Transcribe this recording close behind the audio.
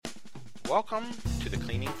Welcome to the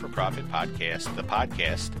Cleaning for Profit podcast, the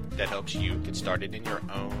podcast that helps you get started in your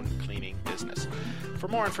own cleaning business. For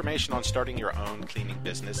more information on starting your own cleaning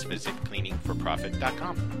business, visit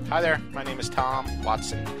cleaningforprofit.com. Hi there, my name is Tom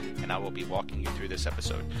Watson, and I will be walking you through this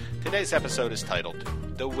episode. Today's episode is titled,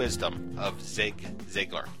 The Wisdom of Zig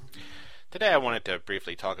Ziglar. Today I wanted to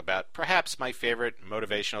briefly talk about perhaps my favorite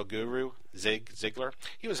motivational guru, Zig Ziglar.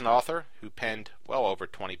 He was an author who penned well over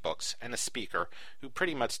 20 books and a speaker who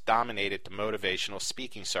pretty much dominated the motivational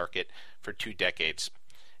speaking circuit for 2 decades.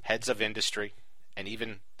 Heads of industry and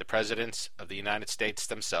even the presidents of the United States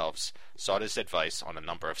themselves sought his advice on a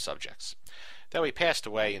number of subjects. Though he passed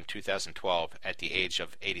away in 2012 at the age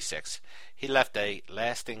of 86, he left a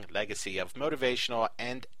lasting legacy of motivational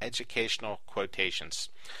and educational quotations.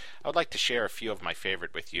 I would like to share a few of my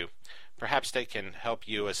favorite with you. Perhaps they can help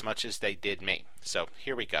you as much as they did me. So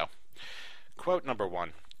here we go. Quote number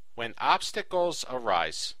 1. When obstacles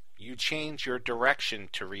arise, you change your direction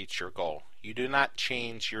to reach your goal. You do not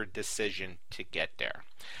change your decision to get there.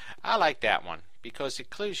 I like that one because it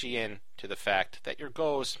clues you in to the fact that your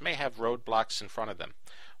goals may have roadblocks in front of them,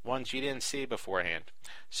 ones you didn't see beforehand.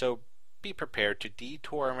 So be prepared to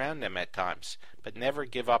detour around them at times, but never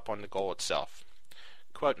give up on the goal itself.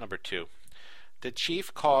 Quote number 2. The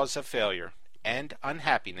chief cause of failure and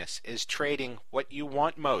unhappiness is trading what you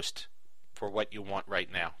want most for what you want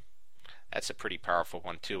right now. That's a pretty powerful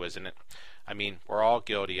one too, isn't it? I mean, we're all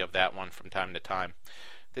guilty of that one from time to time.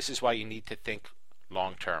 This is why you need to think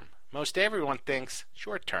long term. Most everyone thinks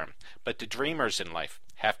short term, but the dreamers in life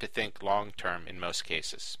have to think long term in most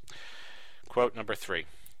cases. Quote number 3.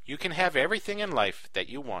 You can have everything in life that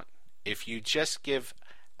you want if you just give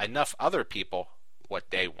enough other people what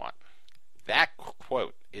they want. That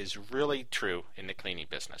quote is really true in the cleaning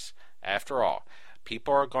business. After all,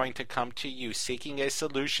 people are going to come to you seeking a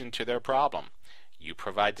solution to their problem. You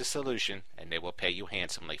provide the solution and they will pay you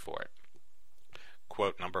handsomely for it.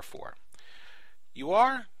 Quote number 4. You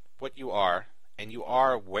are what you are, and you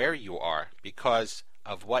are where you are because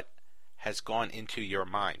of what has gone into your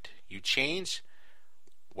mind. You change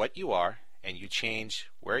what you are, and you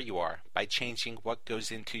change where you are by changing what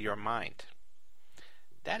goes into your mind.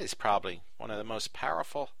 That is probably one of the most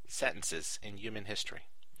powerful sentences in human history.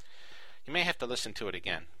 You may have to listen to it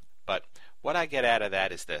again, but what I get out of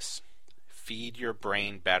that is this. Feed your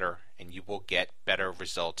brain better, and you will get better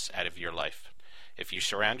results out of your life. If you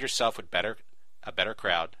surround yourself with a better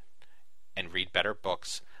crowd, and read better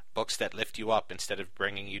books that lift you up instead of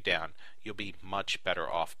bringing you down, you'll be much better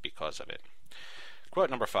off because of it. Quote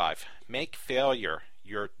number 5. Make failure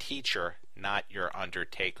your teacher, not your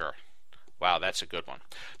undertaker. Wow, that's a good one.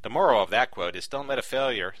 The moral of that quote is don't let a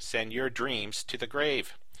failure send your dreams to the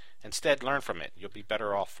grave. Instead, learn from it. You'll be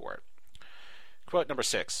better off for it. Quote number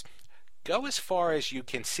 6. Go as far as you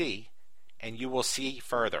can see, and you will see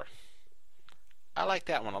further. I like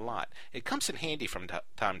that one a lot. It comes in handy from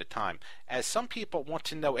time to time, as some people want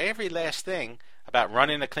to know every last thing about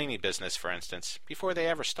running a cleaning business, for instance, before they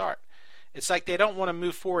ever start. It's like they don't want to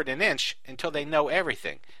move forward an inch until they know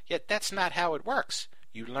everything. Yet that's not how it works.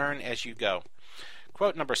 You learn as you go.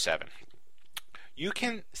 Quote number 7. You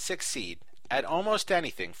can succeed at almost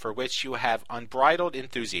anything for which you have unbridled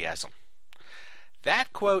enthusiasm.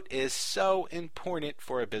 That quote is so important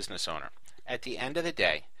for a business owner. At the end of the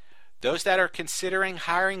day, those that are considering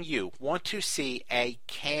hiring you want to see a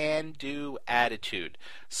can-do attitude,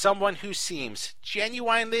 someone who seems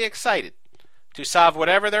genuinely excited to solve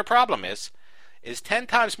whatever their problem is 10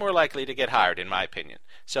 times more likely to get hired, in my opinion.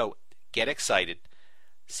 So get excited,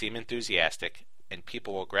 seem enthusiastic, and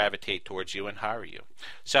people will gravitate towards you and hire you.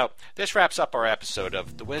 So this wraps up our episode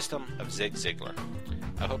of The Wisdom of Zig Ziglar.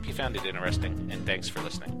 I hope you found it interesting, and thanks for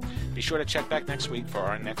listening. Be sure to check back next week for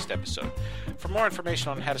our next episode. For more information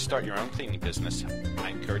on how to start your own cleaning business, I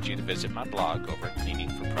encourage you to visit my blog over at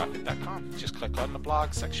cleaningforprofit.com. Just click on the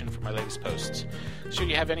blog section for my latest posts. Should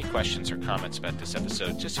you have any questions or comments about this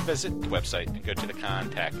episode, just visit the website and go to the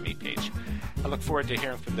Contact Me page. I look forward to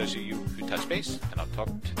hearing from those of you who touch base, and I'll talk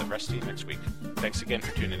to the rest of you next week. Thanks again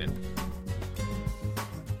for tuning in.